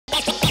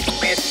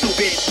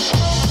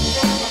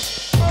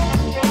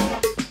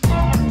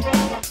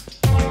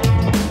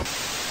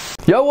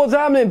Yo, what's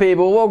happening,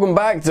 people? Welcome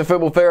back to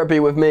Football Therapy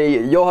with me,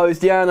 your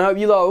host Jan. I hope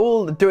you are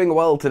all doing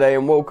well today,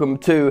 and welcome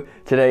to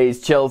today's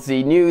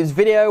Chelsea news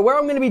video where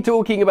I'm going to be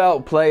talking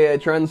about player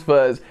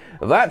transfers.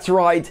 That's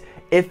right,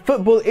 if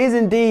football is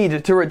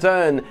indeed to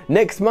return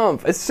next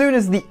month, as soon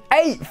as the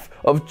 8th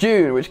of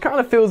June, which kind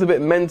of feels a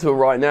bit mental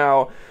right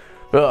now.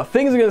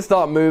 Things are going to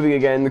start moving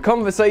again. The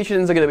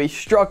conversations are going to be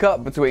struck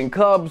up between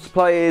clubs,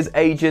 players,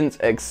 agents,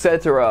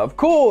 etc. Of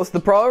course, the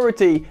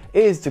priority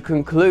is to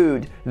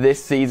conclude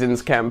this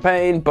season's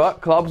campaign, but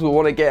clubs will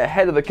want to get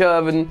ahead of the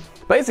curve and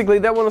basically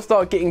they want to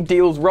start getting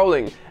deals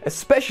rolling,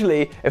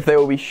 especially if they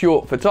will be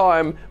short for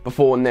time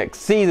before next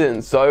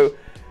season. So,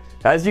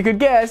 as you could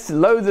guess,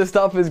 loads of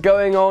stuff is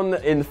going on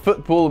in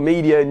football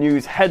media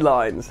news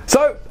headlines.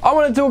 So, I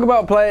want to talk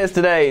about players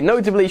today,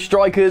 notably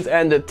strikers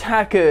and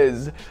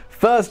attackers.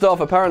 First off,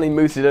 apparently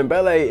Moussa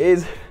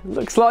Dembele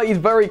looks like he's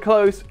very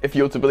close, if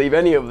you're to believe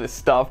any of this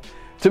stuff,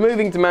 to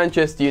moving to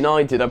Manchester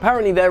United.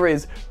 Apparently there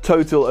is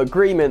total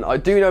agreement. I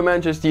do know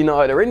Manchester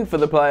United are in for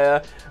the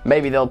player.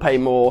 Maybe they'll pay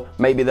more,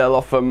 maybe they'll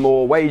offer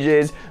more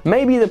wages.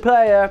 Maybe the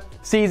player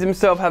sees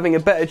himself having a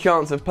better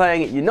chance of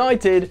playing at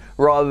United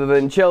rather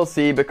than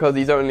Chelsea because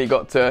he's only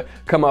got to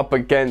come up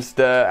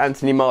against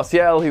Anthony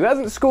Martial, who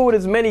hasn't scored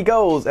as many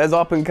goals as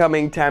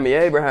up-and-coming Tammy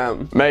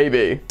Abraham.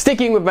 Maybe.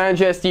 Sticking with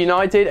Manchester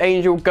United,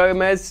 Angel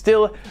Gomez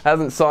still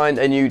hasn't signed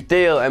a new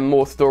deal, and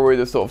more stories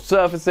are sort of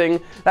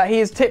surfacing that he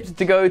is tipped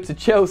to go to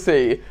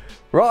Chelsea.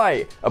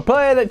 Right, a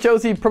player that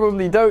Chelsea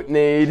probably don't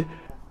need.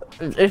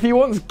 If he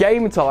wants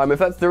game time, if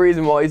that's the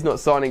reason why he's not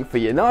signing for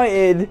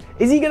United,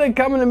 is he going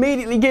to come and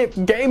immediately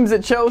get games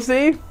at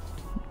Chelsea?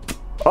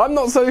 I'm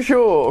not so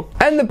sure.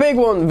 And the big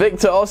one,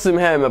 Victor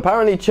Osimhem.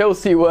 Apparently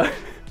Chelsea were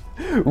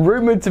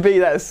rumoured to be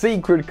that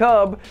secret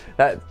club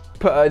that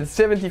put a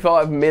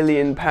 £75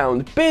 million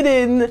bid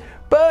in,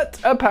 but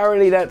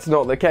apparently that's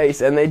not the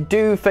case, and they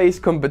do face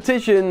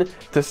competition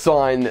to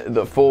sign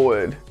the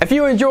forward. If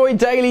you enjoy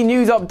daily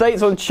news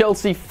updates on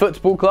Chelsea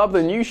Football Club,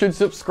 then you should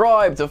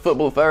subscribe to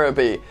Football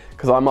Therapy,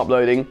 because I'm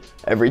uploading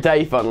every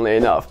day, funnily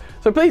enough.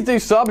 So please do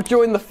sub,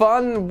 join the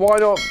fun. Why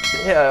not,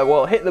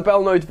 hit the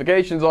bell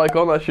notifications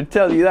icon, I should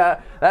tell you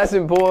that. That's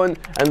important.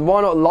 And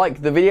why not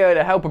like the video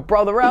to help a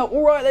brother out?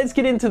 Alright, let's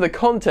get into the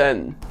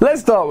content.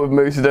 Let's start with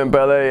Moussa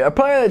Dembele, a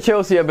player that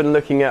Chelsea have been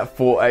looking at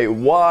for a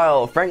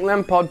while. Frank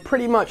Lampard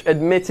pretty much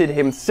admitted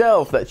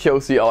himself that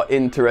Chelsea are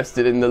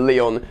interested in the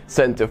Lyon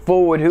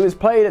centre-forward, who has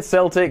played at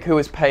Celtic, who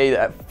has played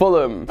at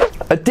Fulham.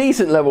 A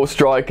decent level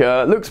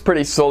striker, looks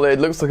pretty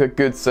solid, looks like a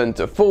good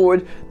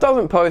centre-forward,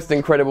 doesn't post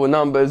incredible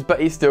numbers,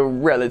 but he's still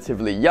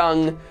relatively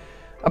young.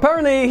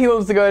 Apparently he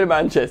wants to go to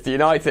Manchester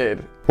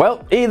United.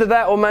 Well, either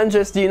that or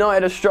Manchester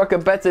United have struck a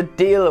better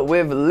deal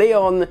with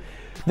Lyon.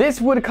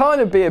 This would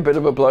kind of be a bit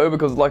of a blow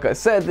because, like I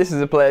said, this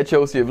is a player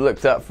Chelsea have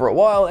looked at for a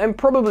while and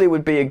probably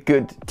would be a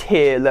good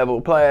tier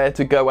level player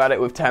to go at it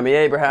with Tammy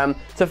Abraham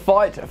to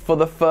fight for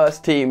the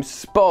first team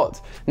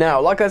spot. Now,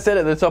 like I said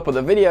at the top of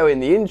the video in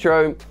the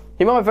intro,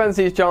 he might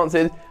fancy his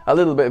chances a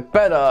little bit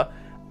better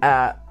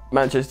at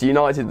Manchester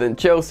United than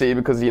Chelsea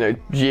because, you know,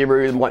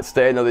 Giroud might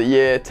stay another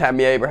year.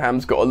 Tammy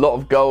Abraham's got a lot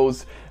of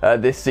goals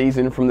this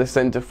season from the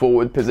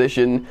centre-forward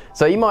position.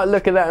 So you might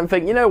look at that and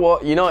think, you know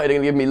what, United are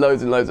going to give me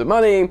loads and loads of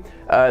money.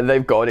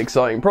 They've got an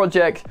exciting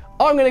project.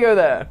 I'm going to go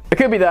there. It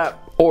could be that,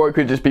 or it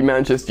could just be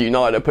Manchester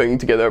United putting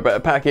together a better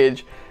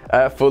package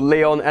for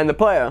Lyon and the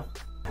player.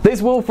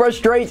 This will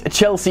frustrate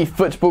Chelsea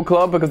Football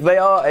Club because they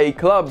are a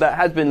club that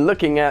has been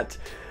looking at,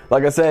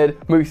 like I said,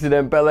 Moussa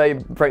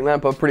Dembele. Frank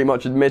Lampard pretty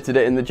much admitted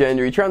it in the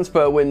January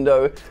transfer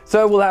window,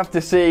 so we'll have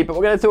to see. But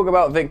we're going to talk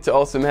about Victor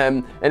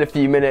Osimhem in a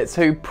few minutes,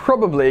 who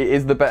probably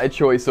is the better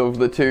choice of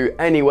the two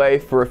anyway,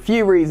 for a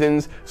few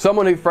reasons.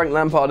 Someone who Frank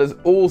Lampard has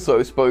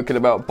also spoken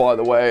about, by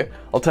the way.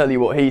 I'll tell you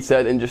what he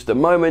said in just a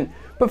moment.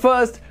 But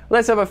first,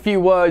 let's have a few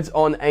words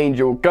on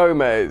Angel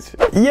Gomez.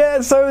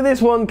 Yeah, so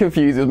this one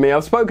confuses me.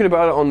 I've spoken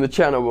about it on the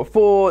channel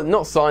before,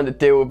 not signed a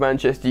deal with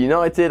Manchester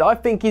United. I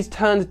think he's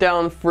turned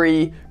down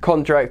 3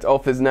 contract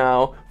offers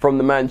now from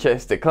the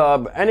Manchester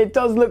club, and it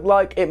does look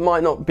like it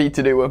might not be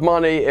to do with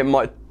money, it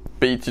might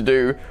be to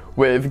do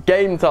with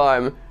game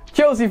time.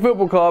 Chelsea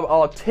Football Club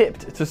are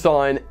tipped to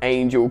sign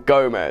Angel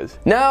Gomez.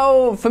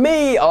 Now, for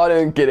me, I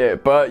don't get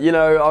it, but, you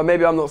know,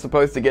 maybe I'm not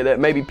supposed to get it.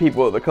 Maybe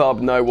people at the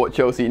club know what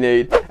Chelsea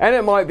need, and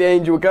it might be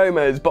Angel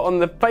Gomez, but on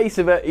the face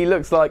of it, he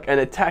looks like an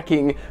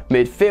attacking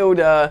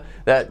midfielder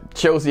that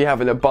Chelsea have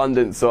an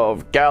abundance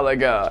of.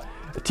 Gallagher,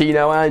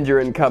 Tino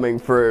Anjorin coming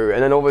through,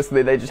 and then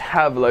obviously they just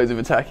have loads of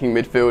attacking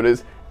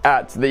midfielders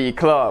at the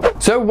club.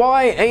 So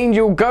why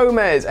Angel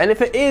Gomez? And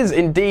if it is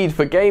indeed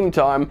for game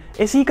time,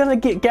 is he gonna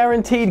get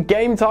guaranteed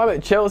game time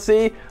at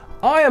Chelsea?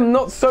 I am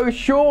not so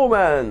sure,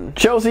 man.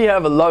 Chelsea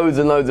have loads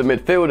and loads of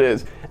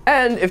midfielders,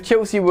 and if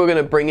Chelsea were going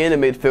to bring in a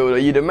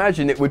midfielder, you'd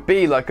imagine it would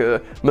be like a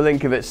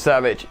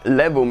Milinkovic-Savic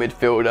level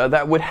midfielder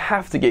that would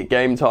have to get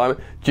game time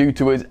due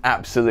to his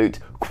absolute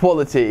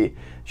quality.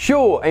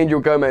 Sure, Angel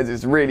Gomez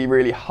is really,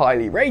 really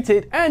highly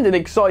rated and an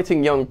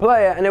exciting young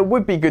player, and it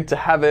would be good to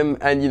have him,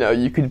 and you know,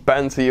 you could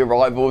banter your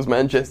rivals,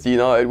 Manchester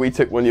United. We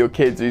took one of your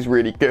kids who's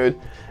really good.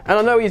 And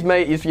I know I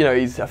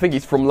think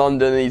he's from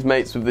London and he's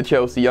mates with the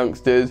Chelsea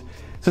youngsters.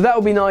 So that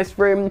would be nice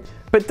for him.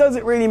 But does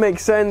it really make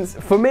sense?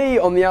 For me,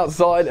 on the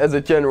outside, as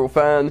a general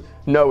fan,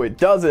 no, it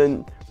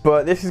doesn't.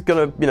 But this is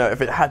going to, you know,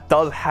 if it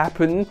does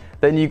happen,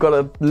 then you've got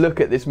to look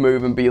at this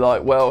move and be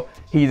like, well,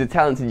 he's a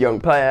talented young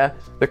player.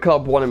 The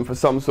club want him for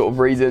some sort of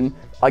reason.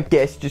 I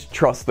guess just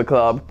trust the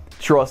club,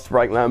 trust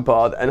Frank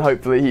Lampard, and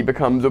hopefully he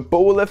becomes a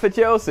baller for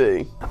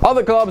Chelsea.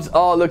 Other clubs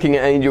are looking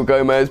at Angel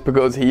Gomez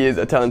because he is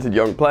a talented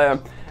young player.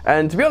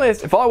 And to be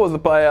honest, if I was a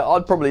player,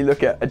 I'd probably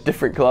look at a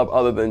different club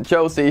other than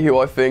Chelsea, who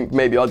I think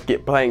maybe I'd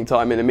get playing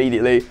time in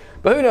immediately.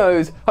 But who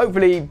knows,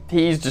 hopefully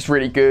he's just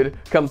really good,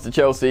 comes to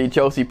Chelsea,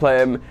 Chelsea play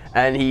him,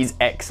 and he's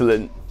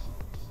excellent.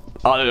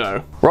 I don't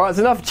know. Right, it's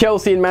enough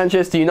Chelsea and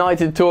Manchester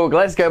United talk.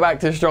 Let's go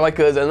back to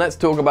strikers and let's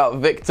talk about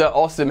Victor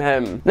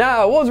Osimhem.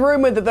 Now, it was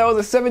rumoured that there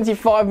was a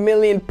 £75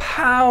 million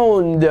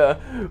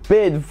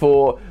bid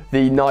for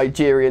the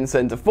Nigerian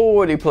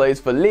centre-forward who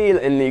plays for Lille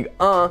in Ligue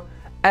 1.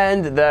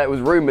 And there was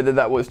rumoured that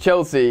that was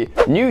Chelsea.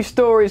 News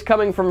stories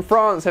coming from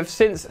France have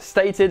since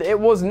stated it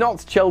was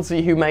not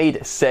Chelsea who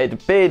made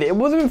said bid. It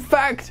was in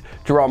fact,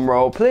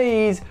 drumroll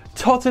please,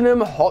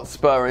 Tottenham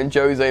Hotspur and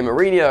Jose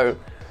Mourinho.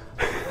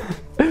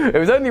 It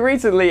was only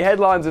recently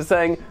headlines are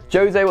saying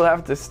Jose will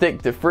have to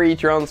stick to free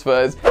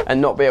transfers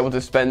and not be able to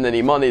spend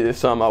any money this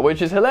summer,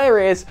 which is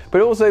hilarious but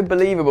also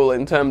believable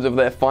in terms of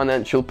their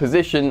financial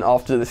position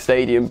after the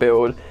stadium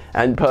build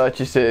and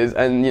purchases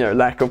and, you know,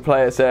 lack of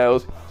player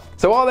sales.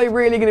 So are they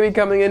really going to be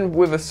coming in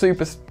with a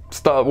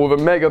superstar, with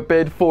a mega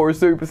bid for a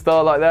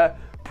superstar like that?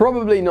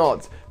 Probably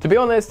not. To be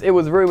honest, it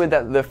was rumoured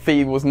that the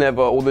fee was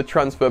never, or the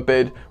transfer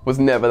bid was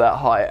never that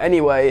high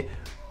anyway.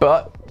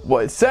 But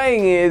what it's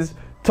saying is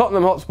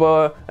Tottenham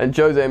Hotspur and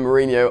Jose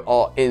Mourinho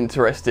are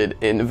interested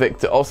in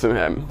Victor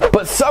Osimhem.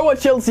 But so are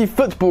Chelsea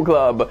Football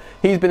Club.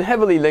 He's been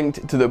heavily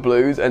linked to the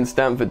Blues and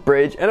Stamford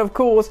Bridge, and of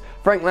course,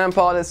 Frank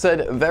Lampard has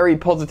said very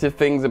positive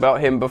things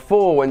about him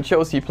before. When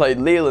Chelsea played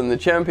Lille in the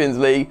Champions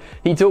League,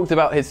 he talked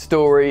about his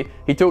story,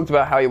 he talked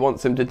about how he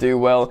wants him to do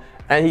well,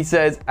 and he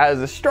says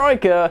as a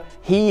striker,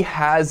 he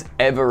has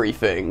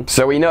everything.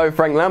 So we know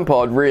Frank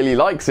Lampard really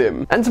likes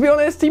him. And to be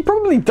honest, he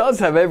probably does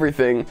have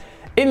everything.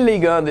 In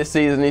Ligue 1 this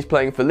season, he's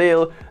playing for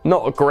Lille,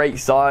 not a great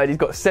side. He's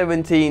got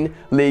 17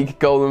 league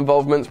goal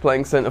involvements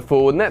playing centre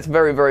forward, and that's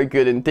very, very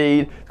good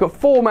indeed. He's got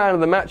 4 Man of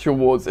the Match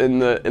awards in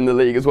the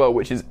league as well,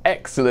 which is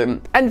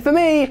excellent. And for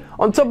me,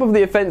 on top of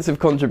the offensive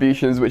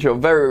contributions, which are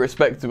very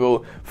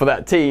respectable for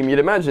that team, you'd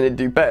imagine he'd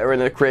do better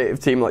in a creative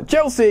team like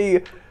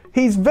Chelsea.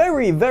 He's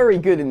very, very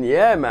good in the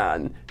air,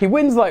 man. He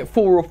wins like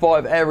 4 or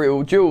 5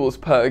 aerial duels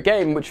per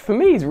game, which for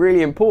me is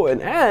really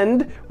important,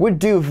 and would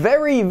do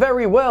very,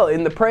 very well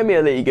in the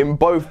Premier League in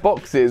both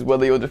boxes,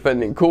 whether you're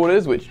defending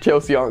corners, which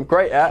Chelsea aren't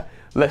great at,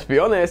 let's be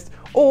honest,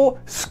 or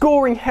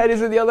scoring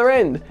headers at the other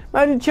end.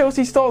 Imagine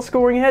Chelsea start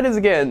scoring headers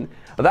again.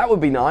 That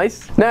would be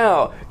nice.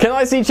 Now, can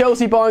I see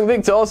Chelsea buying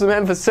Victor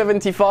Osimhem for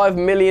 £75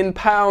 million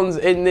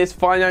in this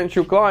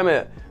financial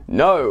climate?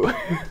 No.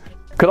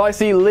 Could I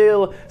see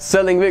Lille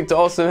selling Victor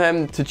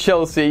Osimhem to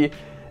Chelsea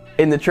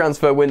in the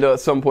transfer window at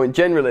some point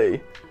generally?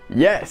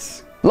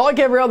 Yes. Like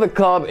every other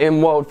club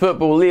in world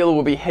football, Lille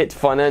will be hit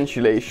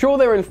financially. Sure,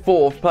 they're in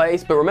 4th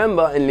place, but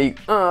remember, in Ligue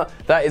 1,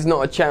 that is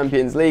not a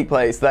Champions League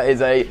place, that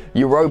is a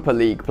Europa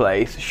League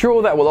place.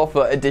 Sure, that will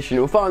offer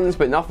additional funds,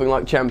 but nothing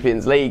like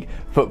Champions League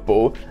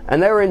football.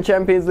 And they're in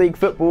Champions League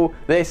football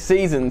this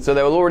season, so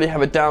they will already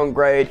have a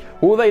downgrade.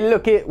 Will they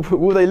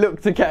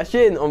look to cash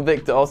in on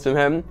Victor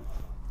Osimhem?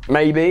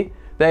 Maybe.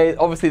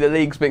 Obviously the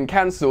league's been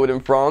cancelled in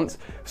France,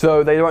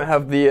 so they don't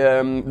have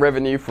the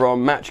revenue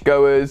from match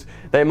goers.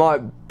 They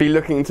might be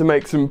looking to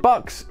make some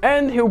bucks,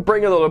 and he'll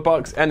bring a lot of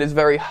bucks and is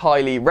very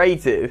highly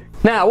rated.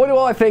 Now, what do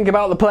I think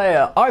about the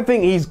player? I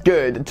think he's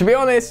good. To be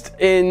honest,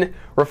 in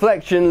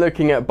reflection,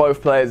 looking at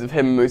both players of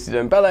him and Moussa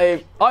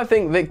Dembele, I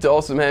think Victor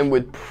Osimhem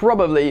would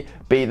probably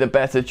be the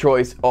better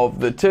choice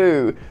of the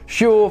two.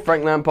 Sure,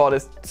 Frank Lampard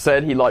has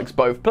said he likes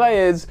both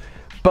players,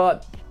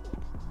 but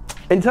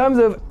in terms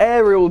of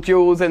aerial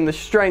duels and the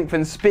strength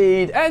and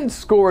speed and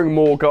scoring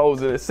more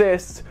goals and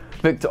assists,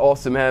 Victor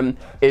Osimhem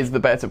is the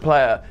better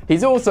player.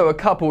 He's also a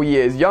couple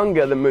years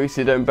younger than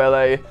Moussa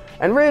Dembele,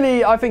 and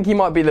really, I think he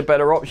might be the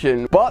better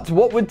option. But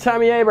what would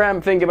Tammy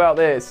Abraham think about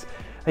this?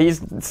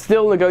 He's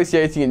still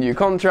negotiating a new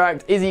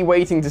contract. Is he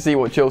waiting to see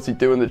what Chelsea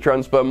do in the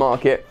transfer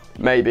market?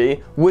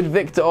 Maybe. Would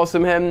Victor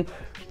Osimhem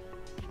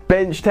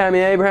bench Tammy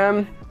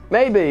Abraham?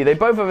 Maybe. They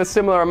both have a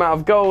similar amount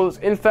of goals.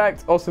 In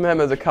fact,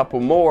 Osimhem has a couple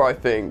more, I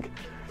think.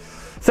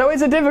 So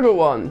it's a difficult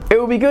one. It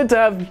would be good to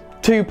have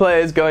two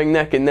players going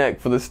neck and neck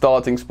for the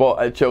starting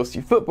spot at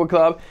Chelsea Football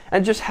Club,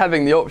 and just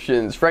having the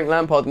options. Frank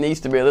Lampard needs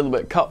to be a little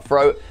bit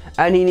cutthroat,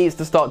 and he needs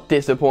to start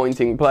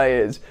disappointing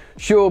players.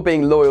 Sure,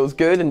 being loyal's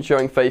good and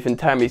showing faith in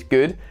Tammy's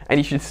good, and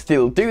he should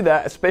still do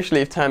that,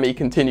 especially if Tammy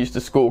continues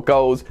to score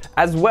goals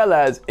as well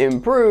as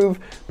improve,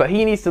 but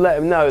he needs to let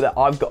him know that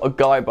I've got a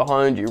guy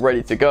behind you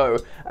ready to go.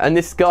 And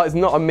this guy's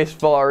not a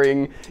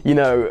misfiring,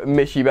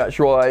 Michy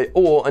Batshuayi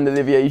or an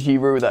Olivier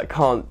Giroud that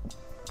can't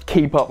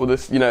keep up with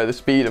this, the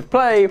speed of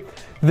play.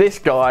 This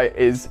guy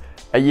is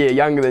a year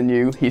younger than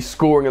you, he's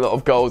scoring a lot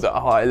of goals at a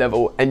high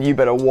level, and you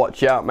better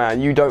watch out,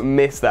 man. You don't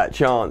miss that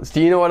chance.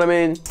 Do you know what I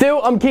mean?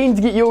 Still, I'm keen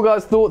to get your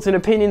guys' thoughts and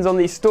opinions on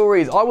these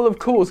stories. I will, of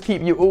course,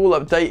 keep you all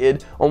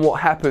updated on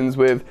what happens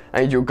with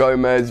Angel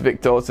Gomez,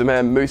 Victor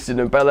Osimhem, Moussa,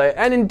 Dembele,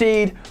 and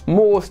indeed,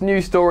 more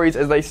news stories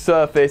as they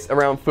surface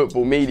around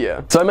football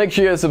media. So make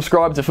sure you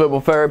subscribe to Football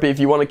Therapy if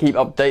you want to keep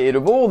updated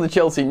of all the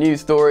Chelsea news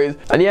stories.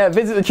 And yeah,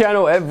 visit the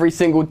channel every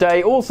single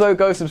day. Also,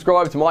 go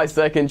subscribe to my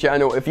second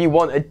channel if you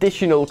want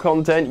additional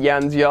content.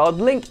 Yard,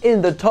 link in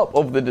the top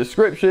of the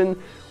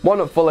description. Why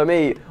not follow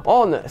me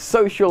on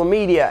social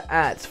media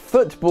at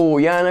Football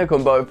Yannick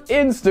on both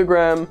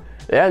Instagram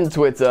and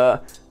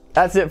Twitter.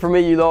 That's it from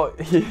me, you lot.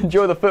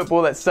 Enjoy the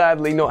football that's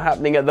sadly not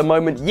happening at the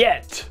moment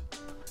yet,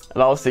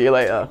 and I'll see you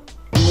later.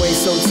 You ain't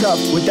so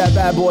tough with that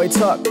bad boy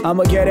talk.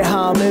 I'ma get it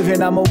how I'm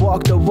living, I'ma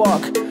walk the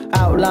walk.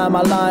 Outline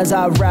my lines,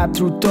 I rap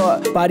through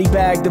thought. Body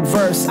bag the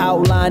verse,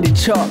 outlined in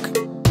chalk.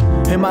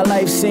 In my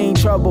life seen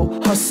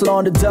trouble, hustle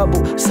on the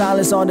double,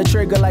 silence on the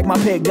trigger like my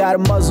pick got a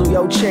muzzle.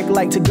 Yo, chick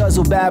like to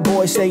guzzle, bad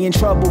boy stay in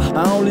trouble.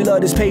 I only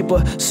love this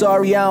paper,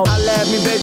 sorry I don't. I laugh me, baby.